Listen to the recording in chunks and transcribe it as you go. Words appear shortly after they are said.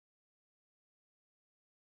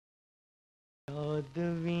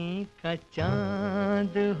चौदहवीं का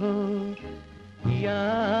चांद हो या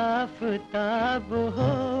आफताब हो,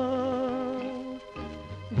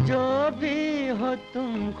 जो भी हो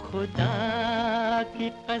तुम खुदा की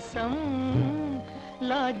कसम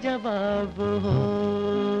लाजवाब हो।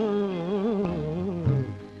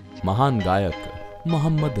 महान गायक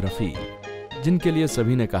मोहम्मद रफी, जिनके लिए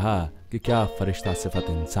सभी ने कहा कि क्या फरिश्ता सिफत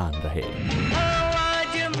इंसान रहे।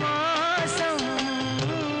 आज मौसम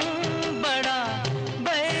बड़ा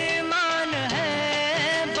बेईमान है,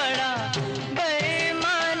 बड़ा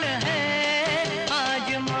बेईमान है आज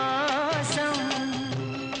मौसम।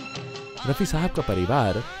 रफी साहब का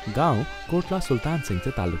परिवार गांव कोटला सुल्तान सिंह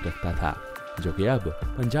से ताल्लुक रखता था, जो कि अब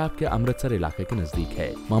पंजाब के अमृतसर इलाके के नजदीक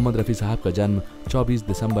है। मोहम्मद रफी साहब का जन्म 24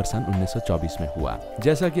 दिसंबर सन 1924 में हुआ।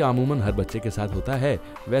 जैसा कि आमूमन हर बच्चे के साथ होता है,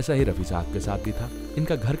 वैसा ही रफी साहब के साथ भी था।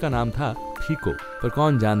 इनका घर का नाम था फीको, पर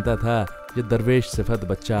कौन जानता था ये दरवेश सिफत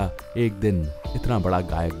बच्चा एक दिन इतना बड़ा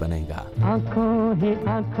गायक बनेगा। आंखों ही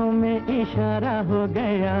आंखों में इशारा हो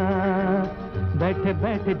गया, बैठ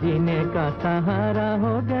बैठ जीने का सहारा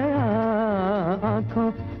हो गया। आंखों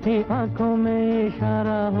ही आंखों में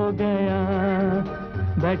इशारा हो गया,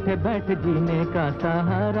 बैठ बैठ जीने का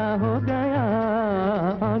सहारा हो गया।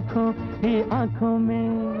 आंखों ही आंखों में।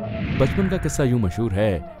 बचपन का किस्सा यूं मशहूर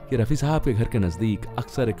है कि रफी साहब के घर के नजदीक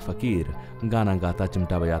अक्सर एक फकीर गाना गाता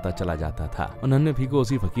चिमटा बजाता चला जाता था और नन्हे फीको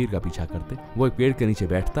उसी फकीर का पीछा करते। वो एक पेड़ के नीचे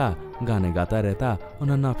बैठता, गाने गाता रहता और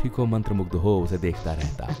नन्हा फीको मंत्रमुग्ध हो उसे देखता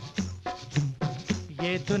रहता।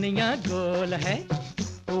 ये दुनिया गोल है,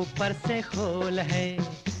 ऊपर से खोल है,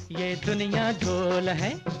 ये दुनिया गोल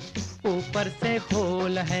है, ऊपर से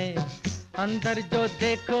खोल है, अंदर जो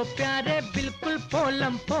देखो प्यारे बिल्कुल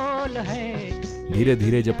पोलम पोल है। धीरे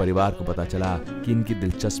धीरे जब परिवार को पता चला कि इनकी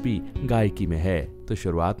दिलचस्पी गायकी में है, तो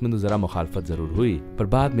शुरुआत में तो जरा मुखालफत जरूर हुई, पर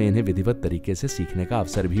बाद में इन्हें विधिवत तरीके से सीखने का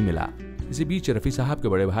अवसर भी मिला। इसी बीच रफी साहब के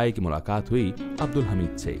बड़े भाई की मुलाकात हुई अब्दुल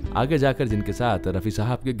हमीद से, आगे जाकर जिनके साथ रफी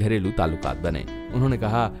साहब के घरेलू ताल्लुकात बने। उन्होंने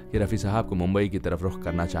कहा कि रफी साहब को मुंबई की तरफ रुख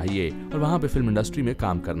करना चाहिए और वहाँ पे फिल्म इंडस्ट्री में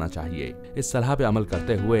काम करना चाहिए। इस सलाह पे अमल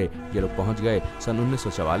करते हुए ये लोग पहुँच गए सन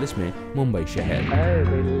 1944 में मुंबई शहर।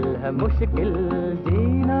 है मुश्किल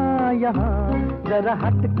जीना यहाँ, जरा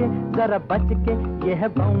हट के जरा बच के, ये है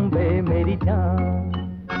बॉम्बे मेरी जान।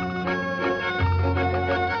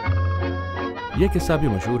 यह किस्सा भी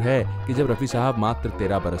मशहूर है कि जब रफी साहब मात्र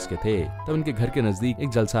 13 बरस के थे, तब उनके घर के नजदीक एक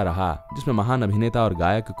जलसा रहा जिसमें महान अभिनेता और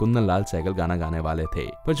गायक कुंदन लाल सहगल गाना गाने वाले थे।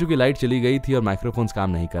 पर चूंकि लाइट चली गई थी और माइक्रोफोन्स काम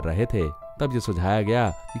नहीं कर रहे थे, तब ये सुझाया गया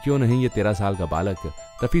कि क्यों नहीं ये 13 साल का बालक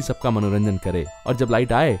रफी सबका मनोरंजन करे। और जब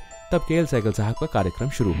लाइट आए तब केएल सहगल साहब का कार्यक्रम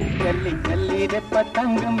शुरू हो। चली चली रे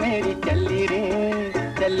पतंग मेरी चली रे,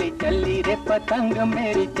 चली चली रे पतंग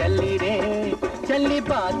मेरी चली रे, चली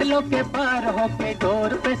बादलों के पार होके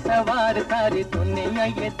डोर पे सवार, सारी दुनिया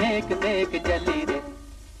ये देख देख चली रे,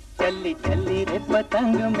 चली चली रे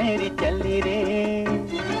पतंग मेरी चली रे।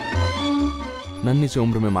 नन्ही सी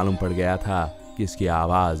उम्र में मालूम पड़ गया था कि इसकी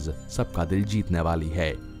आवाज सबका दिल जीतने वाली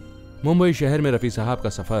है। मुंबई शहर में रफी साहब का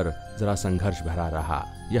सफर जरा संघर्ष भरा रहा।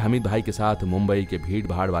 यह हमीद भाई के साथ मुंबई के भीड़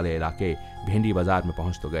भाड़ वाले इलाके भेंडी बाजार में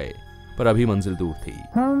पहुंच तो गए, पर अभी मंजिल दूर थी।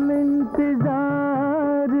 हम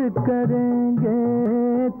इंतजार करेंगे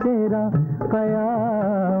तेरा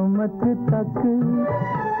कयामत तक,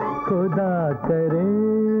 खुदा करे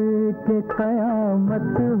कि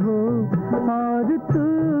कयामत हो और तू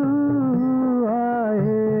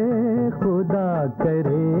आए, खुदा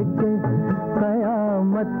करे कि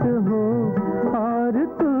कयामत हो और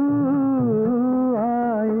तू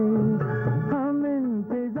आए, हम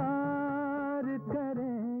इंतजार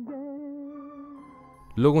करेंगे।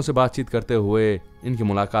 लोगों से बातचीत करते हुए इनकी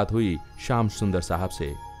मुलाकात हुई श्याम सुंदर साहब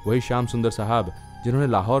से। वही श्याम सुंदर साहब जिन्होंने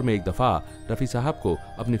लाहौर में एक दफा रफी साहब को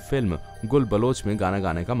अपनी फिल्म गुल बलोच में गाना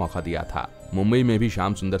गाने का मौका दिया था। मुंबई में भी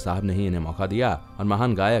श्याम सुंदर साहब ने ही इन्हें मौका दिया और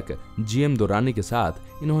महान गायक जीएम दुरानी के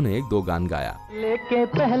साथ इन्होंने एक दो गान गाया। लेके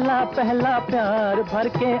पहला पहला प्यार भर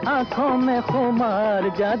के आंखों में खुमार,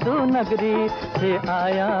 जादू नगरी से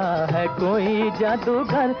आया है कोई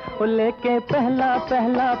जादूगर, लेके पहला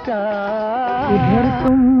पहला प्यार। इधर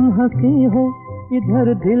तुम हंसी हो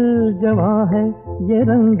इधर दिल जवां है, ये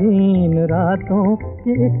रंगीन रातों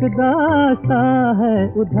की एक दास्तां है,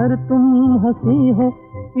 उधर तुम हंसी हो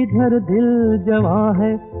इधर दिल जवां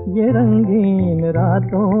है, ये रंगीन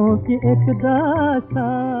रातों की एक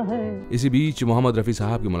दास्तां है। इसी बीच मोहम्मद रफी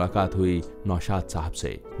साहब की मुलाकात हुई नौशाद साहब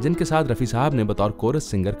से, जिनके साथ रफी साहब ने बतौर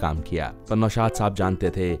कोरस सिंगर काम किया। पर नौशाद साहब जानते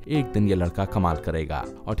थे एक दिन ये लड़का कमाल करेगा,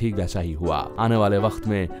 और ठीक वैसा ही हुआ। आने वाले वक्त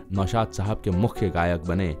में नौशाद साहब के मुख्य गायक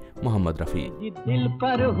बने मोहम्मद रफी। दिल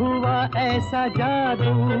पर हुआ ऐसा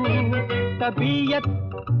जादू, तबीयत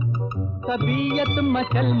तबीयत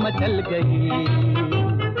मचल मचल गई,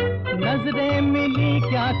 नजरें मिली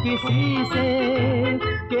क्या किसी से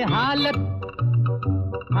कि हालत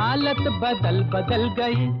बदल बदल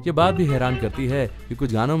गई। ये बात भी हैरान करती है कि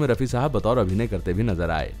कुछ गानों में रफी साहब बतौर अभिनय करते भी नजर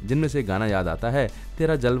आए, जिनमें से एक गाना याद आता है,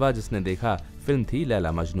 तेरा जलवा जिसने देखा, फिल्म थी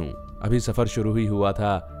लैला मजनू। अभी सफर शुरू ही हुआ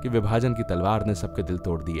था कि विभाजन की तलवार ने सबके दिल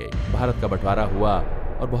तोड़ दिए। भारत का बंटवारा हुआ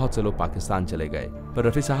और बहुत से लोग पाकिस्तान चले गए, पर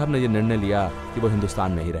रफी साहब ने ये निर्णय लिया कि वो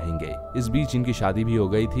हिंदुस्तान में ही रहेंगे। इस बीच इनकी शादी भी हो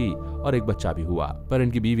गई थी और एक बच्चा भी हुआ, पर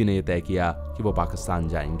इनकी बीवी ने यह तय किया कि वो पाकिस्तान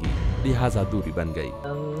जाएंगी, लिहाजा दूरी बन गई।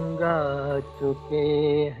 तंगा चुके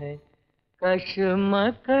हैं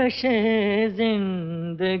कशमकश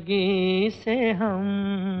जिंदगी से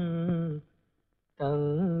हम,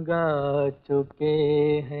 तंगा चुके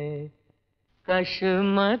हैं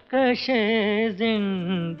कशमकश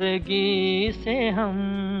जिंदगी से हम।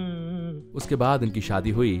 उसके बाद इनकी शादी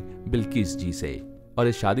हुई बिल्किस जी से, और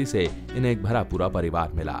इस शादी से इन्हें एक भरा पूरा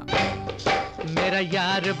परिवार मिला। मेरा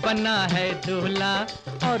यार बना है दूल्हा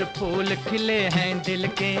और फूल खिले हैं दिल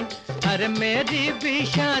के, अरे मेरी भी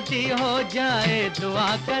शादी हो जाए, दुआ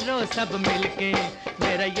करो सब मिलके।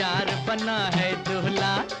 मेरा यार बना है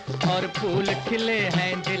दूल्हा और फूल खिले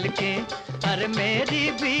हैं दिल के, अरे मेरी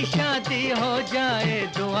भी शादी हो जाए,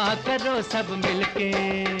 दुआ करो सब मिलके।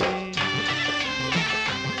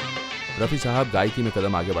 रफी साहब गायकी में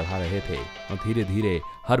कदम आगे बढ़ा रहे थे और धीरे धीरे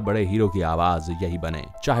हर बड़े हीरो की आवाज यही बने,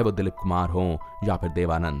 चाहे वो दिलीप कुमार हो या फिर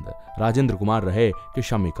देवानंद, राजेंद्र कुमार रहे कि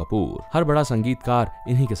शम्मी कपूर। हर बड़ा संगीतकार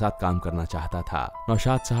इन्हीं के साथ काम करना चाहता था,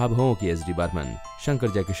 नौशाद साहब हो कि एस डी बर्मन,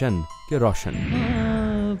 शंकर जयकिशन के रोशन।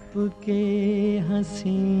 आपके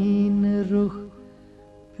हसीन रुख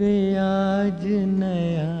पे आज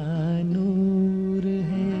नया नूर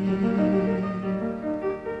है,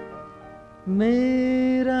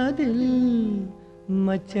 मेरा दिल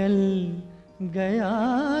मचल गया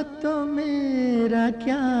तो मेरा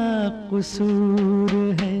क्या कसूर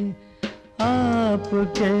है।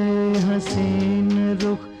 आपके हसीन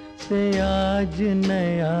रुख पे आज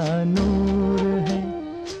नया नूर है,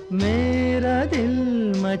 मेरा दिल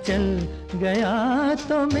मचल गया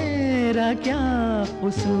तो मेरा क्या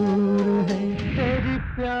कसूर है। तेरी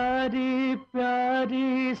प्यारी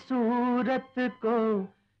प्यारी सूरत को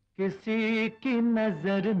किसी की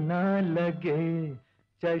नजर न लगे,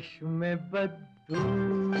 चश्मे बद्दू।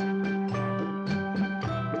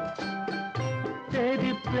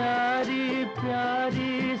 तेरी प्यारी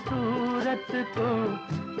प्यारी सूरत को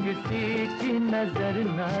किसी की नजर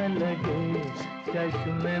न लगे,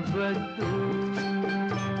 चश्मे बद्दू।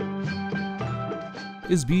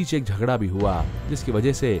 इस बीच एक झगड़ा भी हुआ, जिसकी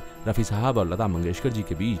वजह से रफी साहब और लता मंगेशकर जी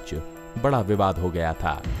के बीच बड़ा विवाद हो गया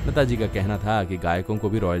था। लता जी का कहना था कि गायकों को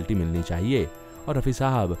भी रॉयल्टी मिलनी चाहिए, और रफी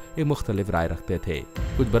साहब एक मुख्तलिफ राय रखते थे।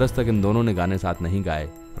 कुछ बरस तक इन दोनों ने गाने साथ नहीं गाए,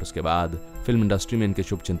 और उसके बाद फिल्म इंडस्ट्री में इनके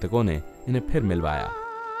शुभचिंतकों ने इन्हें फिर मिलवाया।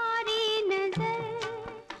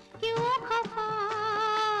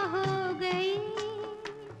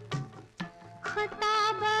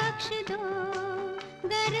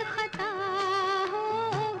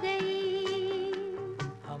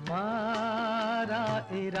 हमारा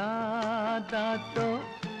इरादा तो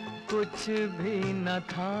कुछ भी न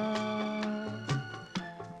था,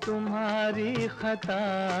 तुम्हारी खता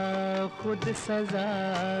खुद सजा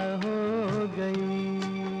हो गई।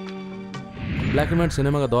 ब्लैक एंड व्हाइट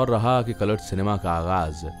सिनेमा का दौर रहा कि कलर्ड सिनेमा का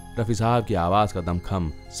आगाज रफी साहब की आवाज का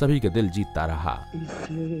दमखम सभी के दिल जीतता रहा। इस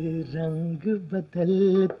रंग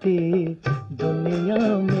बदलती दुनिया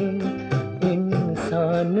में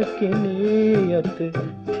इंसान की नीयत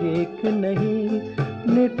ठीक नहीं,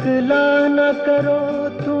 निकला न करो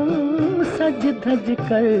तुम सज धज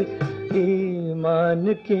कर,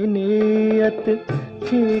 ईमान की नीयत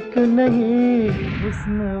ठीक नहीं।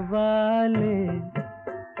 हुस्न वाले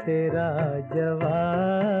तेरा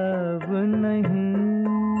जवाब नहीं।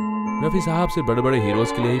 रफी साहब से बड़े बड़े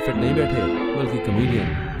हीरोज के लिए ही फिट नहीं बैठे, बल्कि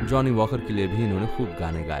कमेडियन जॉनी वॉकर के लिए भी इन्होंने खूब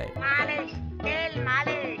गाने गाए।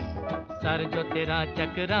 सर जो तेरा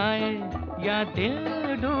चकराए या दिल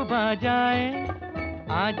डूबा जाए,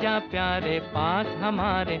 आजा प्यारे पास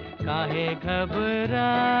हमारे, काहे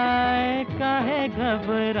घबराए काहे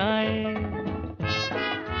घबराए।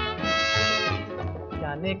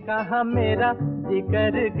 जाने कहा मेरा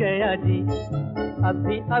जिगर गया जी,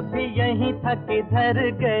 अभी अभी यहीं था किधर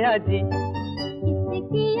गया जी।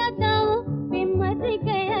 किसकी अदाओं पे मर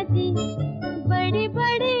गया जी, बड़ी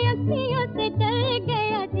बड़ी अखियों से डर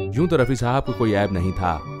गया जी। यूं तो रफी साहब को कोई ऐब नहीं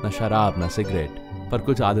था, न शराब न सिगरेट, पर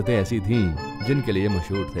कुछ आदतें ऐसी थीं जिनके लिए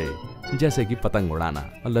मशहूर थे, जैसे कि पतंग उड़ाना,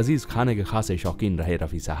 और लजीज खाने के खासे शौकीन रहे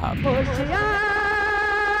रफी साहब।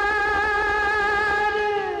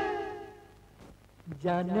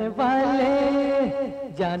 जाने वाले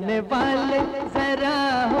जरा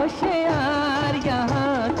होशियार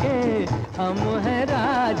यहाँ के हम हैं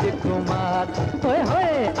राजकुमार। होए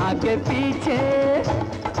होए आगे पीछे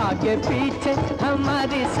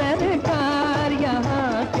हमारी सरकार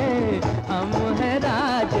यहाँ के हम हैं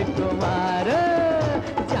राजकुमार।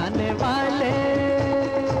 जाने वाले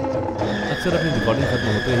अक्सर अपनी रिकॉर्डिंग खत्म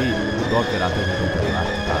होते ही वो दौड़ कर आते थे अपने परिवार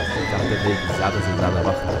के पास, चाहते थे कि ज़्यादा से ज़्यादा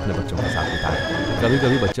वक्त अपने बच्चों के साथ बिताएं। कभी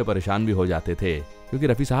कभी बच्चे परेशान भी हो जाते थे क्योंकि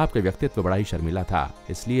रफ़ी साहब का व्यक्तित्व बड़ा ही शर्मीला था।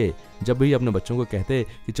 इसलिए जब भी अपने बच्चों को कहते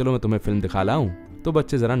कि चलो मैं तुम्हें फिल्म दिखा लाऊं, तो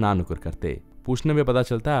बच्चे जरा ना नुकुर करते। पूछने में पता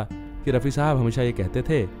चलता कि रफ़ी साहब हमेशा ये कहते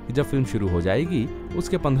थे कि जब फिल्म शुरू हो जाएगी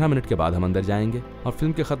उसके 15 मिनट के बाद हम अंदर जाएंगे और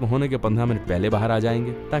फिल्म के खत्म होने के 15 मिनट पहले बाहर आ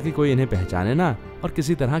जाएंगे, ताकि कोई इन्हें पहचाने ना और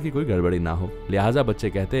किसी तरह की कोई गड़बड़ी ना हो। लिहाजा बच्चे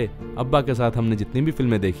कहते, अब्बा के साथ हमने जितनी भी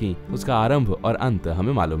फिल्में देखी उसका आरंभ और अंत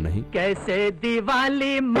हमें मालूम नहीं। कैसे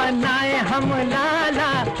दिवाली मनाए हम लाला,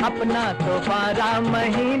 अपना तो 12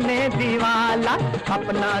 महीने दिवाला,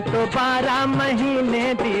 अपना तो 12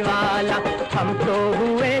 महीने दिवाला। हम तो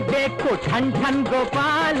हुए देखो ठन ठन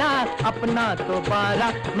गोपाला, अपना तो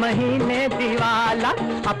 12 महीने दिवाला,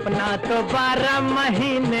 अपना तो 12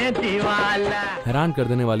 महीने दिवाला। हैरान कर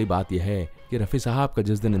देने वाली बात यह है कि रफ़ी साहब का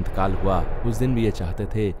जिस दिन इंतकाल हुआ उस दिन भी ये चाहते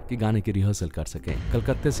थे कि गाने की रिहर्सल कर सकें।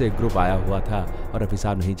 कलकत्ते से एक ग्रुप आया हुआ था और रफ़ी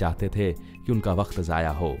साहब नहीं चाहते थे कि उनका वक्त ज़ाया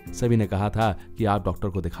हो। सभी ने कहा था कि आप डॉक्टर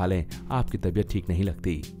को दिखा लें, आपकी तबीयत ठीक नहीं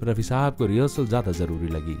लगती। रफ़ी साहब को रिहर्सल ज़्यादा ज़रूरी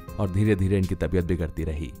लगी और धीरे धीरे इनकी तबीयत बिगड़ती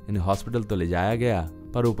रही। इन्हें हॉस्पिटल तो ले जाया गया,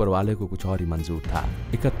 पर ऊपर वाले को कुछ और ही मंजूर था।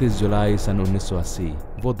 31 जुलाई सन 1980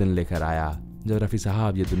 वो दिन लेकर आया जब रफ़ी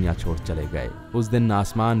साहब ये दुनिया छोड़ चले गए। उस दिन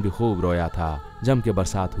आसमान भी खूब रोया था, जम के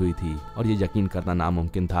बरसात हुई थी और ये यकीन करना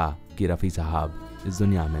नामुमकिन था कि रफ़ी साहब इस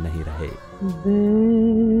दुनिया में नहीं रहे।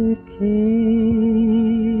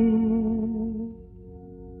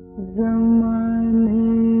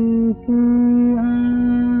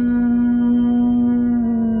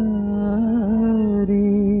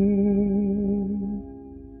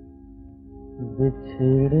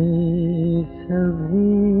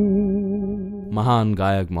 महान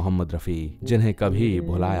गायक मोहम्मद रफी, जिन्हें कभी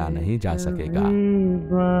भुलाया नहीं जा सकेगा।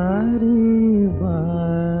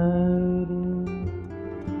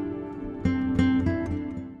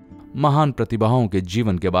 महान प्रतिभाओं के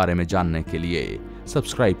जीवन के बारे में जानने के लिए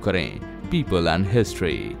सब्सक्राइब करें पीपल एंड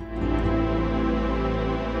हिस्ट्री।